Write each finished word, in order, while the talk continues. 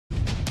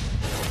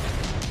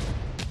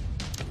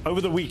Over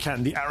the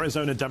weekend, the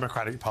Arizona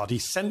Democratic Party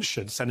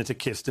censured Senator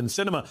Kyrsten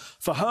Sinema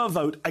for her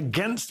vote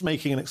against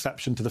making an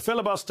exception to the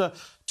filibuster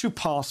to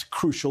pass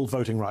crucial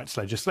voting rights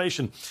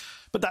legislation.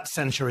 But that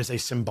censure is a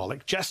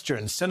symbolic gesture,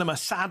 and Sinema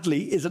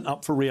sadly isn't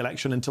up for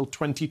re-election until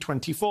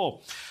 2024.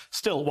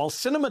 Still, while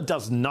Sinema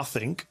does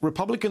nothing,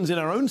 Republicans in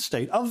our own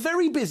state are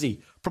very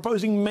busy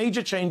proposing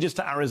major changes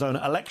to Arizona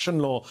election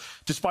law.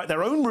 Despite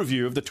their own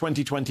review of the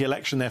 2020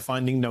 election, they're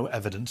finding no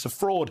evidence of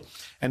fraud.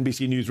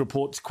 NBC News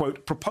reports,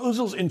 quote,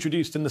 proposals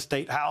introduced in the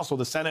state House or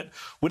the Senate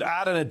would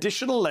add an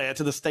additional layer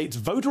to the state's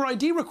voter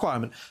ID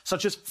requirement,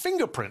 such as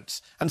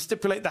fingerprints, and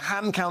stipulate the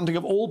hand counting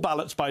of all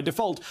ballots by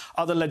default.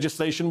 Other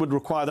legislation would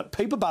require that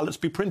paper ballots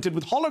be printed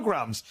with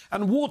holograms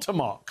and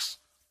watermarks.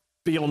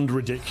 Beyond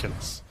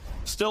ridiculous.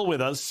 Still with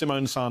us,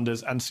 Simone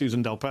Sanders and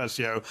Susan Del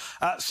Percio.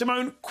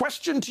 Simone,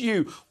 question to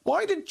you.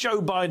 Why did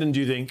Joe Biden, do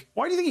you think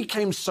he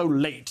came so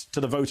late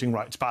to the voting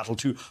rights battle,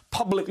 to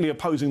publicly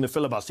opposing the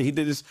filibuster? He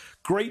did this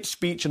great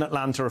speech in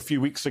Atlanta a few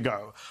weeks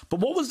ago. But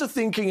what was the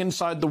thinking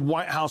inside the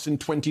White House in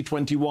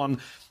 2021?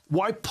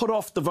 Why put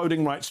off the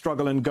voting rights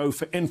struggle and go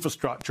for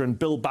infrastructure and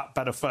build back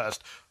better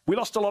first? We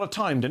lost a lot of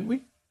time, didn't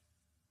we?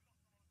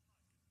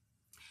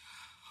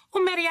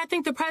 Well, Mehdi, I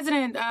think the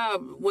president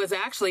was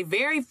actually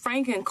very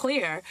frank and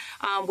clear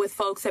with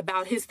folks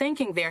about his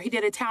thinking there. He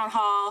did a town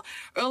hall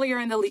earlier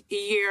in the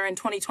year in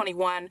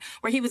 2021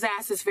 where he was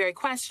asked this very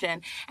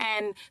question.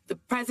 And the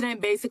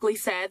president basically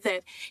said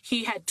that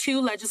he had two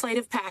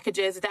legislative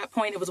packages. At that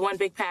point, it was one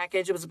big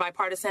package. It was a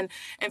bipartisan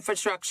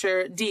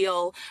infrastructure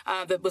deal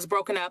that was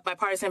broken up,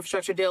 bipartisan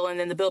infrastructure deal, and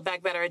then the Build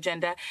Back Better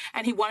agenda.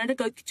 And he wanted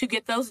to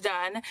get those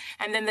done.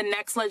 And then the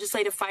next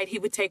legislative fight he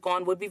would take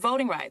on would be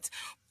voting rights.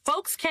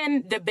 Folks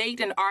can debate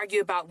and argue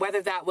about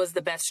whether that was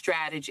the best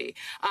strategy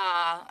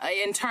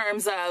in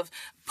terms of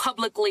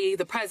publicly,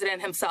 the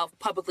president himself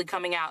publicly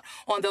coming out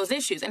on those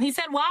issues. And he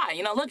said why.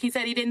 You know, look, he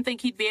said he didn't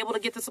think he'd be able to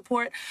get the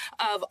support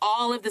of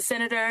all of the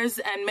senators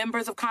and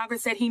members of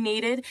Congress that he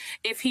needed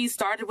if he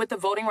started with the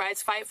voting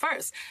rights fight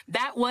first.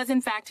 That was,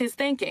 in fact, his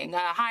thinking.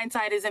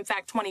 Hindsight is, in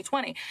fact,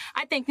 2020.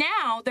 I think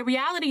now the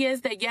reality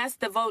is that, yes,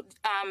 the vote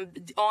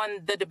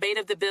on the debate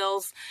of the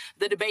bills,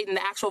 the debate and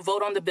the actual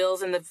vote on the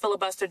bills and the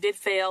filibuster did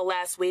fail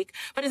last week,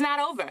 but it's not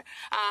over.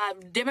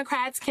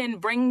 Democrats can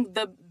bring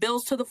the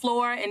bills to the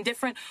floor in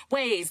different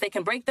ways. They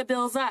can break the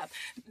bills up.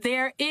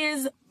 There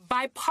is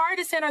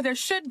bipartisan, or there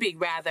should be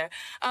rather,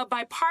 a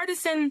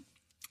bipartisan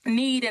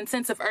need and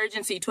sense of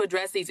urgency to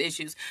address these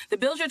issues. The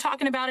bills you're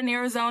talking about in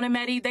Arizona,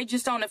 Mehdi, they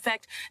just don't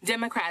affect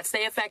Democrats.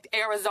 They affect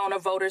Arizona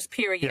voters,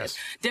 period. Yes.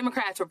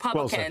 Democrats,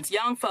 Republicans,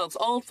 young folks,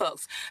 old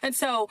folks. And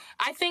so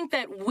I think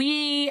that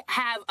we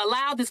have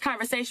allowed this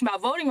conversation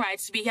about voting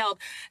rights to be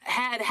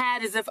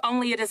had as if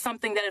only it is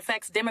something that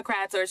affects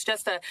Democrats, or it's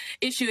just an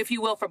issue, if you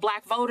will, for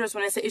black voters,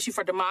 when it's an issue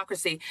for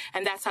democracy.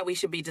 And that's how we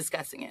should be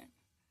discussing it.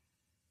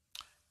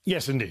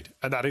 Yes, indeed.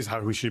 And that is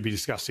how we should be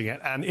discussing it.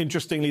 And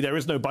interestingly, there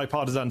is no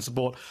bipartisan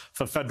support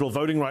for federal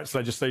voting rights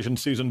legislation,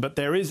 Susan, but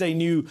there is a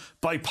new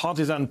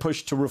bipartisan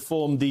push to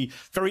reform the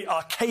very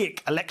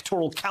archaic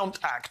Electoral Count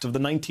Act of the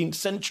 19th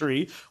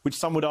century, which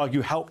some would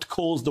argue helped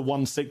cause the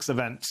 1/6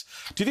 events.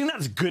 Do you think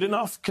that's good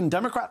enough? Can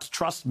Democrats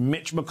trust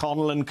Mitch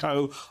McConnell and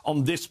co.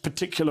 on this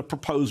particular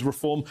proposed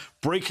reform,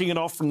 breaking it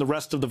off from the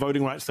rest of the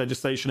voting rights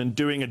legislation and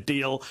doing a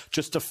deal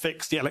just to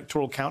fix the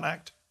Electoral Count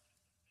Act?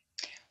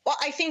 Well,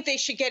 I think they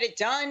should get it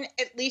done.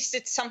 At least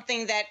it's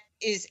something that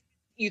is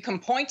you can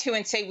point to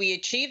and say, we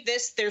achieved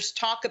this. There's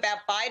talk about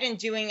Biden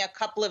doing a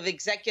couple of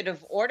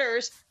executive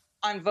orders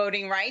on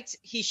voting rights.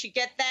 He should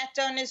get that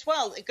done as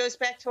well. It goes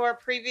back to our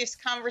previous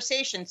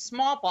conversation.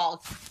 Small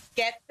ball,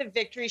 get the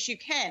victories you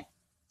can.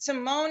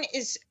 Simone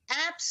is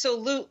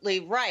absolutely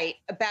right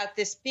about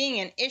this being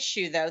an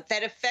issue, though,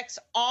 that affects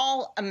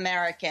all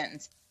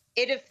Americans.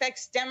 It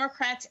affects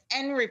Democrats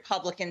and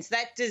Republicans.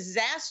 That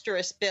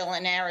disastrous bill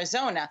in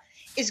Arizona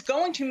is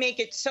going to make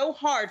it so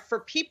hard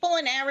for people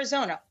in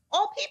Arizona,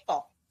 all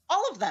people,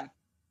 all of them,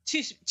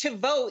 to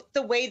vote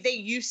the way they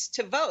used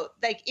to vote.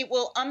 Like, it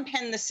will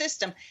unpen the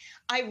system.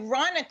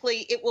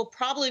 Ironically, it will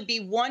probably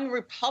be one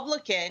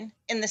Republican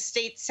in the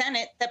state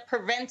Senate that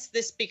prevents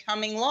this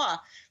becoming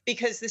law,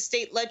 because the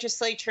state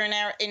legislature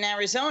in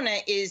Arizona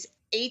is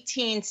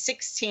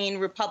 18-16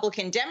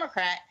 Republican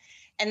Democrat,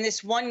 and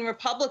this one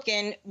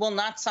Republican will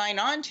not sign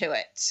on to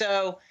it.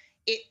 So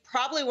it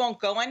probably won't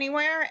go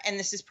anywhere, and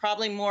this is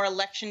probably more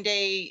election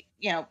day,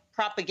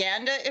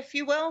 propaganda, if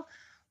you will.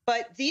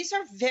 But these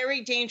are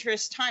very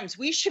dangerous times.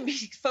 We should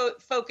be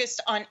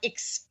focused on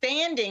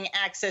expanding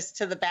access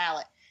to the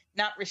ballot,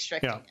 not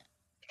restricting it.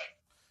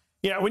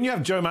 Yeah, when you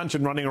have Joe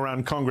Manchin running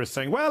around Congress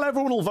saying, well,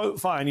 everyone will vote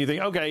fine, you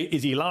think, OK,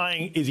 is he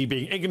lying? Is he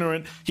being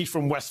ignorant? He's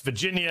from West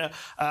Virginia.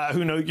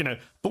 Who knows,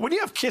 But when you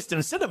have Kyrsten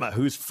Sinema,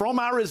 who's from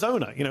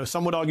Arizona,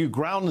 some would argue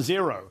ground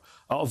zero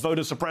of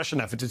voter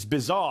suppression efforts, it's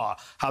bizarre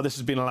how this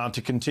has been allowed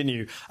to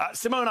continue.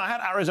 Simone, I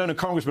had Arizona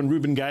Congressman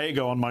Ruben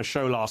Gallego on my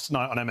show last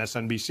night on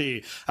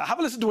MSNBC. Have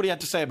a listen to what he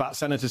had to say about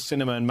Senators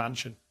Sinema and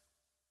Manchin.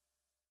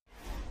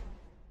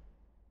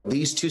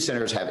 These two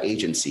senators have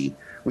agency.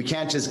 We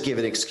can't just give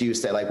an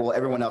excuse that, like, well,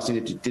 everyone else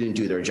didn't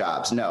do their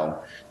jobs.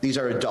 No, these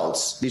are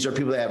adults. These are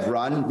people that have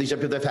run. These are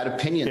people that have had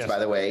opinions, by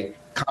the way,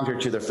 counter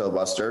to their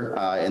filibuster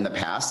in the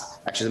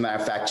past. Actually, as a matter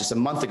of fact, just a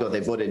month ago, they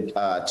voted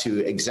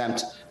to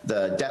exempt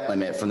the debt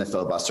limit from the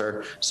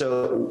filibuster.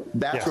 So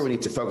that's where we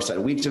need to focus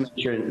on. We need to make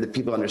sure that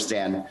people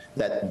understand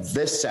that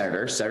this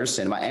Senator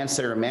Sinema and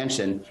Senator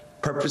Manchin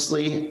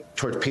purposely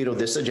torpedoed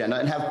this agenda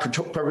and have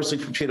purposely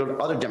torpedoed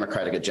other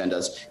Democratic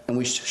agendas, and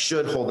we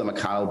should hold them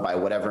accountable by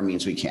whatever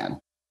means we can.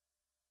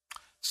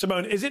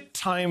 Simone, is it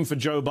time for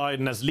Joe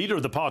Biden, as leader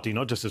of the party,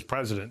 not just as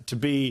president, to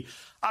be,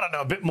 I don't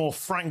know, a bit more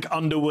Frank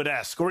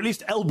Underwood-esque, or at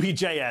least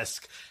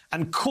LBJ-esque,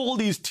 and call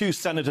these two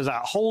senators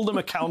out, hold them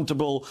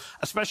accountable,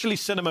 especially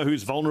Sinema,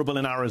 who's vulnerable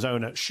in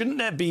Arizona? Shouldn't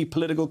there be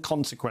political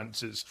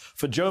consequences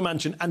for Joe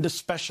Manchin and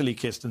especially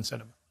Kyrsten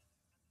Sinema?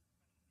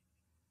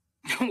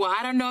 Well,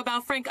 I don't know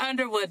about Frank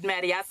Underwood,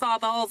 Mehdi. I saw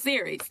the whole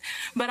series.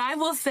 But I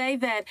will say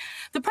that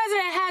the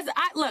president has,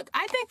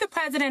 I think the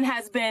president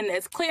has been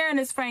as clear and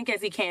as frank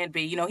as he can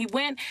be. You know,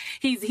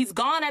 he's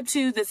gone up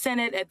to the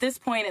Senate at this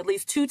point at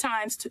least 2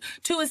 times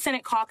to a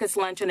Senate caucus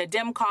luncheon, a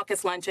Dem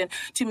caucus luncheon,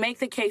 to make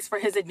the case for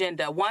his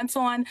agenda. Once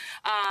on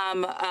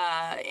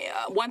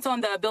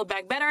the Build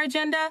Back Better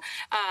agenda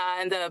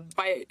and the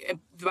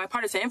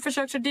bipartisan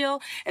infrastructure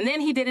deal, and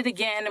then he did it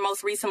again, and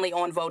most recently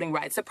on voting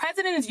rights. The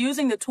president is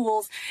using the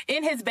tools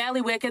in his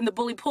bailiwick in the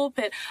bully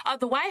pulpit of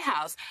the White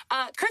House.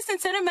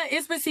 Kyrsten Sinema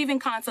is receiving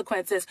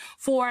consequences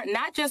for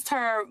not just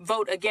her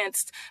vote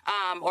against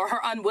or her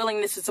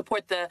unwillingness to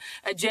support the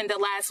agenda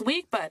last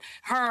week, but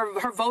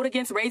her vote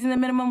against raising the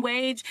minimum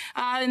wage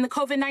in the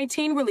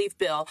COVID-19 relief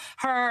bill,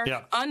 her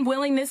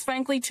unwillingness,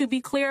 frankly, to be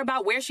clear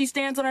about where she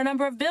stands on a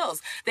number of bills.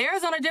 The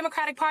Arizona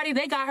Democratic Party,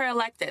 they got her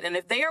elected, and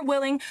if they are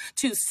willing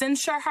to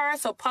censure her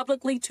so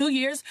publicly 2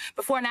 years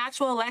before an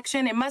actual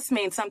election, it must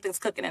mean something's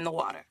cooking in the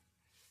water.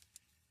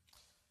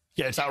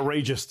 Yeah, it's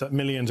outrageous that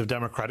millions of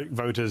Democratic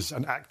voters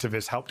and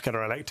activists helped get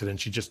her elected, and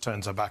she just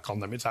turns her back on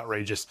them. It's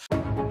outrageous.